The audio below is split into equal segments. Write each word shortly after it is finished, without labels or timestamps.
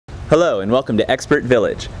Hello and welcome to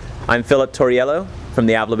ExpertVillage. I'm Phillip Toriello from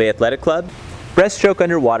the Avila Bay Athletic Club. Breaststroke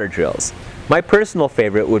underwater drills. My personal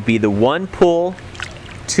favorite would be the 1 pull,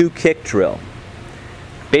 2 kick drill.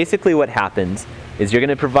 Basically what happens is you're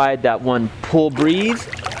going to provide that 1 pull breathe,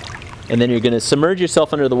 and then you're going to submerge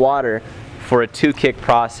yourself under the water for a 2 kick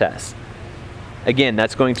process. Again,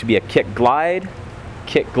 that's going to be a kick glide,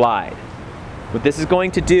 kick glide. What this is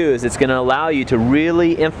going to do is it's going to allow you to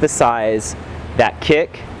really emphasize that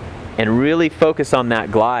kick and really focus on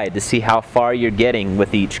that glide to see how far you're getting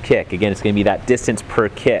with each kick. Again, it's going to be that distance per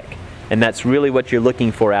kick, and that's really what you're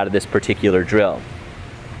looking for out of this particular drill.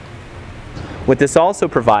 What this also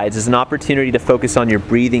provides is an opportunity to focus on your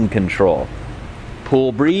breathing control.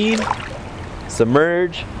 Pull, breathe,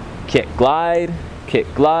 submerge, kick, glide,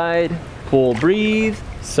 pull, breathe,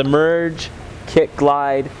 submerge, kick,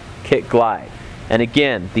 glide, kick, glide. And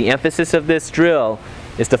again, the emphasis of this drill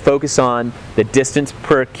is to focus on the distance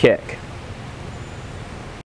per kick.